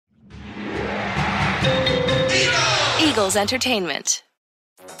Eagles Entertainment.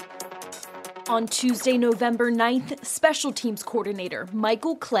 On Tuesday, November 9th, Special Teams Coordinator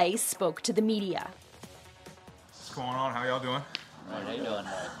Michael Clay spoke to the media. What's going on? How y'all doing? How you doing?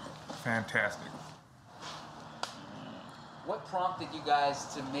 Fantastic. What prompted you guys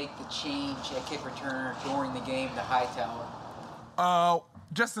to make the change at kick returner during the game to Hightower?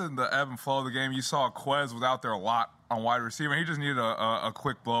 Just in the ebb and flow of the game, you saw Quez was out there a lot on wide receiver. He just needed a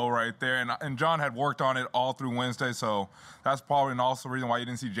quick blow right there. And John had worked on it all through Wednesday, so that's probably also the reason why you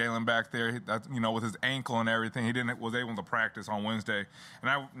didn't see Jalen back there. That, with his ankle and everything, was able to practice on Wednesday. And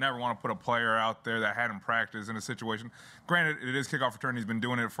I never want to put a player out there that hadn't practiced in a situation. Granted, it is kickoff return. He's been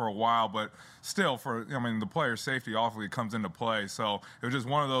doing it for a while, but still, the player's safety awfully comes into play. So it was just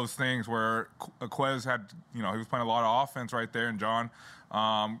one of those things where Quez had, he was playing a lot of offense right there, and John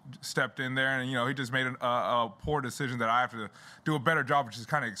stepped in there, and he just made a poor decision that I have to do a better job of just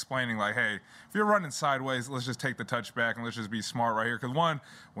kind of explaining, like, hey, if you're running sideways, let's just take the touchback and let's just be smart right here. Because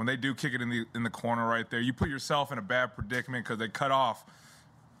when they do kick it in the corner right there, you put yourself in a bad predicament because they cut off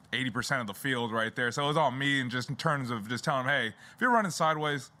 80% of the field right there. So it was all me, and just in terms of just telling them, hey, if you're running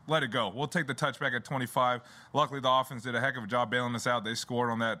sideways, let it go. We'll take the touchback at 25. Luckily, the offense did a heck of a job bailing us out. They scored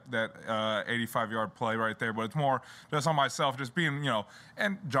on that 85-yard play right there. But it's more just on myself, just being,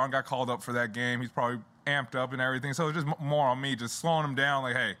 and John got called up for that game. He's probably amped up and everything. So it's just more on me, just slowing him down,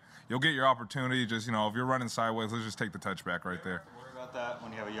 like, hey, you'll get your opportunity. Just, if you're running sideways, let's just take the touchback right there. Worry about that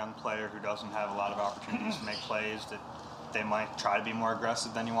when you have a young player who doesn't have a lot of opportunities to make plays, that they might try to be more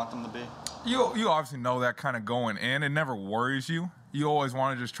aggressive than you want them to be? You obviously know that kind of going in. It never worries you. You always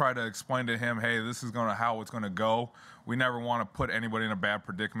want to just try to explain to him, hey, this is how it's going to go. We never want to put anybody in a bad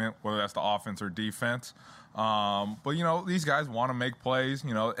predicament, whether that's the offense or defense. But, these guys want to make plays,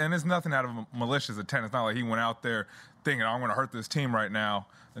 and it's nothing out of a malicious intent. It's not like he went out there thinking, I'm going to hurt this team right now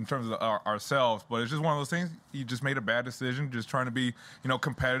in terms of ourselves. But it's just one of those things. He just made a bad decision, just trying to be,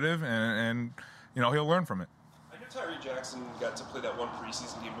 competitive, and he'll learn from it. Tyree Jackson got to play that one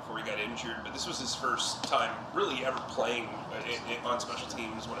preseason game before he got injured, but this was his first time really ever playing on special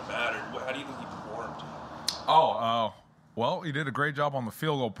teams when it mattered. How do you think he performed? Well, he did a great job on the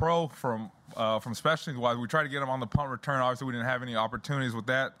field goal pro from special teams wise. We tried to get him on the punt return. Obviously, we didn't have any opportunities with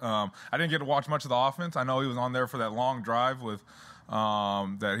that. I didn't get to watch much of the offense. I know he was on there for that long drive with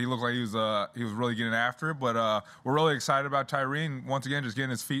that he looked like he was really getting after it. But we're really excited about Tyree. And once again, just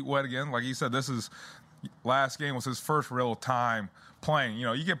getting his feet wet again. Like he said, last game was his first real time playing.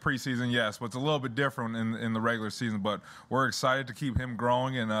 You get preseason, yes, but it's a little bit different in the regular season. But we're excited to keep him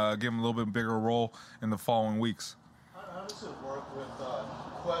growing and give him a little bit bigger role in the following weeks. How does it work with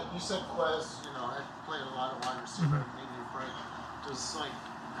Quez? You said Quez, had played a lot of wide receiver and needed a break.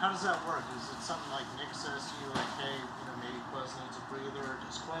 How does that work? Is it something like Nick says to you, like, hey, maybe Quez needs a breather?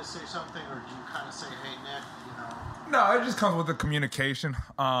 Does Quez say something, or do you kind of say, hey, Nick, No, it just comes with the communication.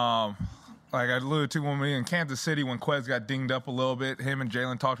 Like I alluded to when we were in Kansas City, when Quez got dinged up a little bit, him and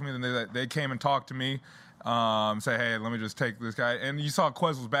Jalen talked to me, then they came and talked to me, say, hey, let me just take this guy. And you saw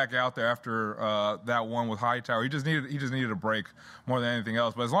Quez was back out there after that one with Hightower. He just needed a break more than anything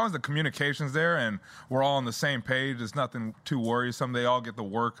else. But as long as the communication's there and we're all on the same page, it's nothing too worrisome. They all get the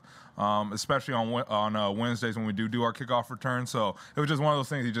work, especially on Wednesdays when we do our kickoff return. So it was just one of those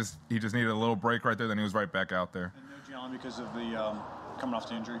things. He just needed a little break right there. Then he was right back out there. And no Jalen because of the coming off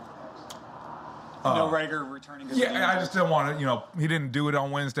the injury. No Rager returning. Yeah, I just didn't want to, he didn't do it on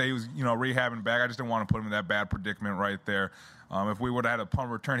Wednesday. He was, rehabbing back. I just didn't want to put him in that bad predicament right there. If we would have had a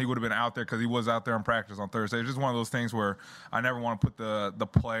punt return, he would have been out there because he was out there in practice on Thursday. It's just one of those things where I never want to put the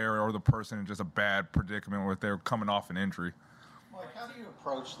player or the person in just a bad predicament where they're coming off an injury. Mike, how do you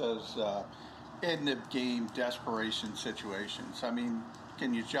approach those end-of-game desperation situations? I mean,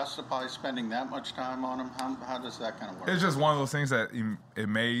 can you justify spending that much time on them? How does that kind of work? It's just one of those things that you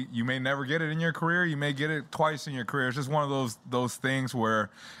may never get it in your career. You may get it twice in your career. It's just one of those things where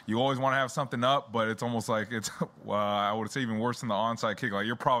you always want to have something up, but it's almost like it's I would say even worse than the onside kick. Like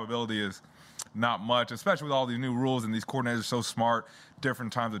your probability is not much, especially with all these new rules and these coordinators are so smart,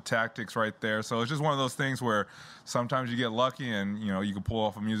 different times of tactics right there. So it's just one of those things where sometimes you get lucky and you can pull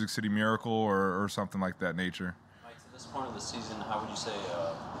off a Music City Miracle or something like that nature. At this point of the season, how would you say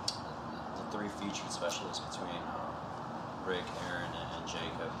the three featured specialists between Rick, Aaron, and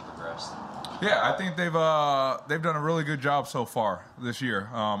Jake have progressed? Yeah, I think they've done a really good job so far this year.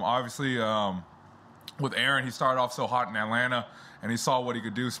 Obviously, with Aaron, he started off so hot in Atlanta, and he saw what he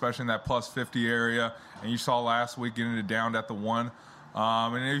could do, especially in that plus 50 area. And you saw last week getting it down at the one.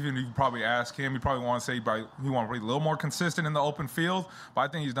 And even you probably ask him, you probably want to say he want to be a little more consistent in the open field. But I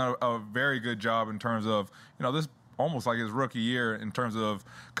think he's done a very good job in terms of this almost like his rookie year in terms of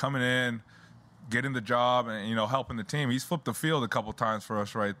coming in, getting the job and, helping the team. He's flipped the field a couple times for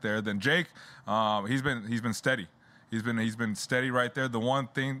us right there. Then Jake, he's been steady. He's been steady right there. The one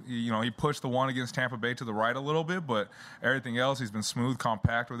thing, he pushed the one against Tampa Bay to the right a little bit, but everything else, he's been smooth,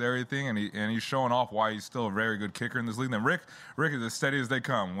 compact with everything, and he's showing off why he's still a very good kicker in this league. Then Rick is as steady as they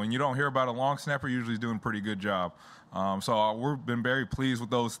come. When you don't hear about a long snapper, usually he's doing a pretty good job. So we've been very pleased with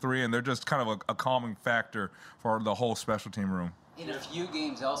those three, and they're just kind of a calming factor for the whole special team room. In a few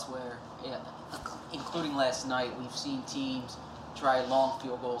games elsewhere, including last night, we've seen teams try long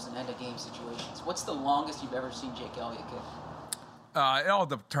field goals in end-of-game situations. What's the longest you've ever seen Jake Elliott kick? It all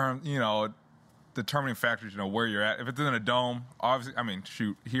determining factors, where you're at. If it's in a dome, obviously,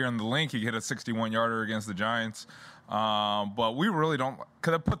 here in the link, he hit a 61-yarder against the Giants. But we really don't,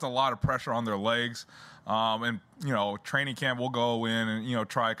 because it puts a lot of pressure on their legs. Training camp, we'll go in and,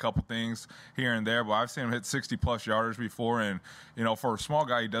 try a couple things here and there. But I've seen him hit 60-plus yarders before. And, for a small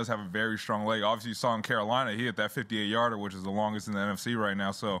guy, he does have a very strong leg. Obviously, you saw in Carolina, he hit that 58-yarder, which is the longest in the NFC right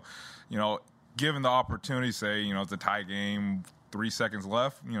now. So, given the opportunity, say, it's a tie game, 3 seconds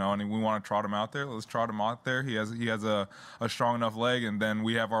left, and we want to trot him out there. Let's trot him out there. He has a strong enough leg, and then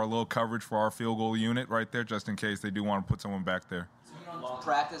we have our little coverage for our field goal unit right there, just in case they do want to put someone back there. So you don't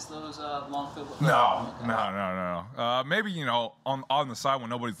practice those long field goals? No. Maybe on the side when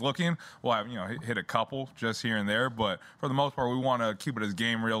nobody's looking, we'll have hit a couple just here and there. But for the most part, we want to keep it as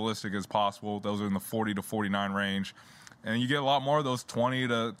game realistic as possible. Those are in the 40 to 49 range. And you get a lot more of those 20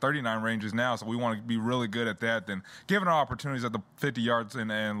 to 39 ranges now, so we want to be really good at that. Then, given our opportunities at the 50 yards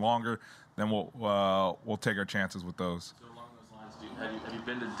and longer, then we'll take our chances with those. So along those lines, have you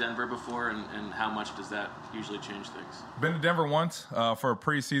been to Denver before, and how much does that usually change things? Been to Denver once for a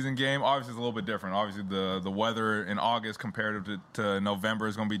preseason game. Obviously, it's a little bit different. Obviously, the weather in August compared to November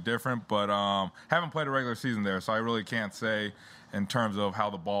is going to be different, but haven't played a regular season there, so I really can't say in terms of how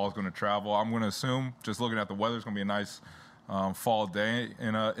the ball is going to travel. I'm going to assume, just looking at the weather, it's going to be a nice fall day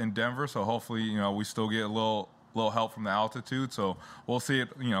in Denver. So hopefully, we still get a little help from the altitude. So we'll see it,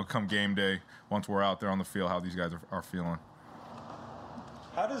 come game day once we're out there on the field, how these guys are feeling.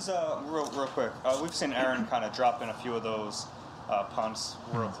 How does real quick? We've seen Aaron kind of drop in a few of those punts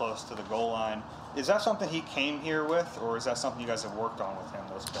real close to the goal line. Is that something he came here with, or is that something you guys have worked on with him,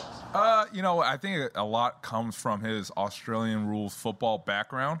 those kicks? I think a lot comes from his Australian rules football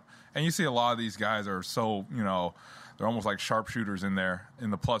background. And you see a lot of these guys are so, they're almost like sharpshooters in there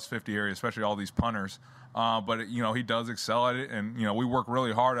in the plus 50 area, especially all these punters. But he does excel at it, and we work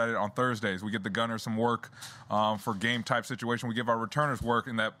really hard at it on Thursdays. We get the gunners some work for game type situation. We give our returners work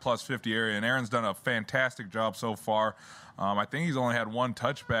in that plus 50 area, and Aaron's done a fantastic job so far. I think he's only had one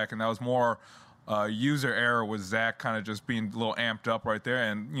touchback, and that was more user error with Zach kind of just being a little amped up right there.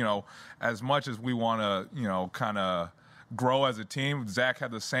 And as much as we want to kind of grow as a team, Zach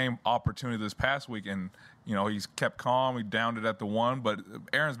had the same opportunity this past week, and he's kept calm. He downed it at the one, but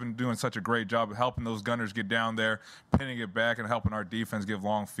Aaron's been doing such a great job of helping those gunners get down there, pinning it back, and helping our defense give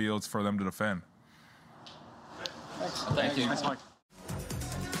long fields for them to defend. Thanks. Thank you. Thanks, Mike.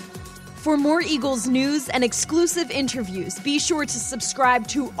 For more Eagles news and exclusive interviews, be sure to subscribe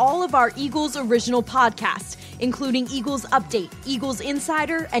to all of our Eagles original podcasts, including Eagles Update, Eagles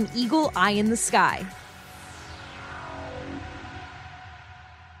Insider, and Eagle Eye in the Sky.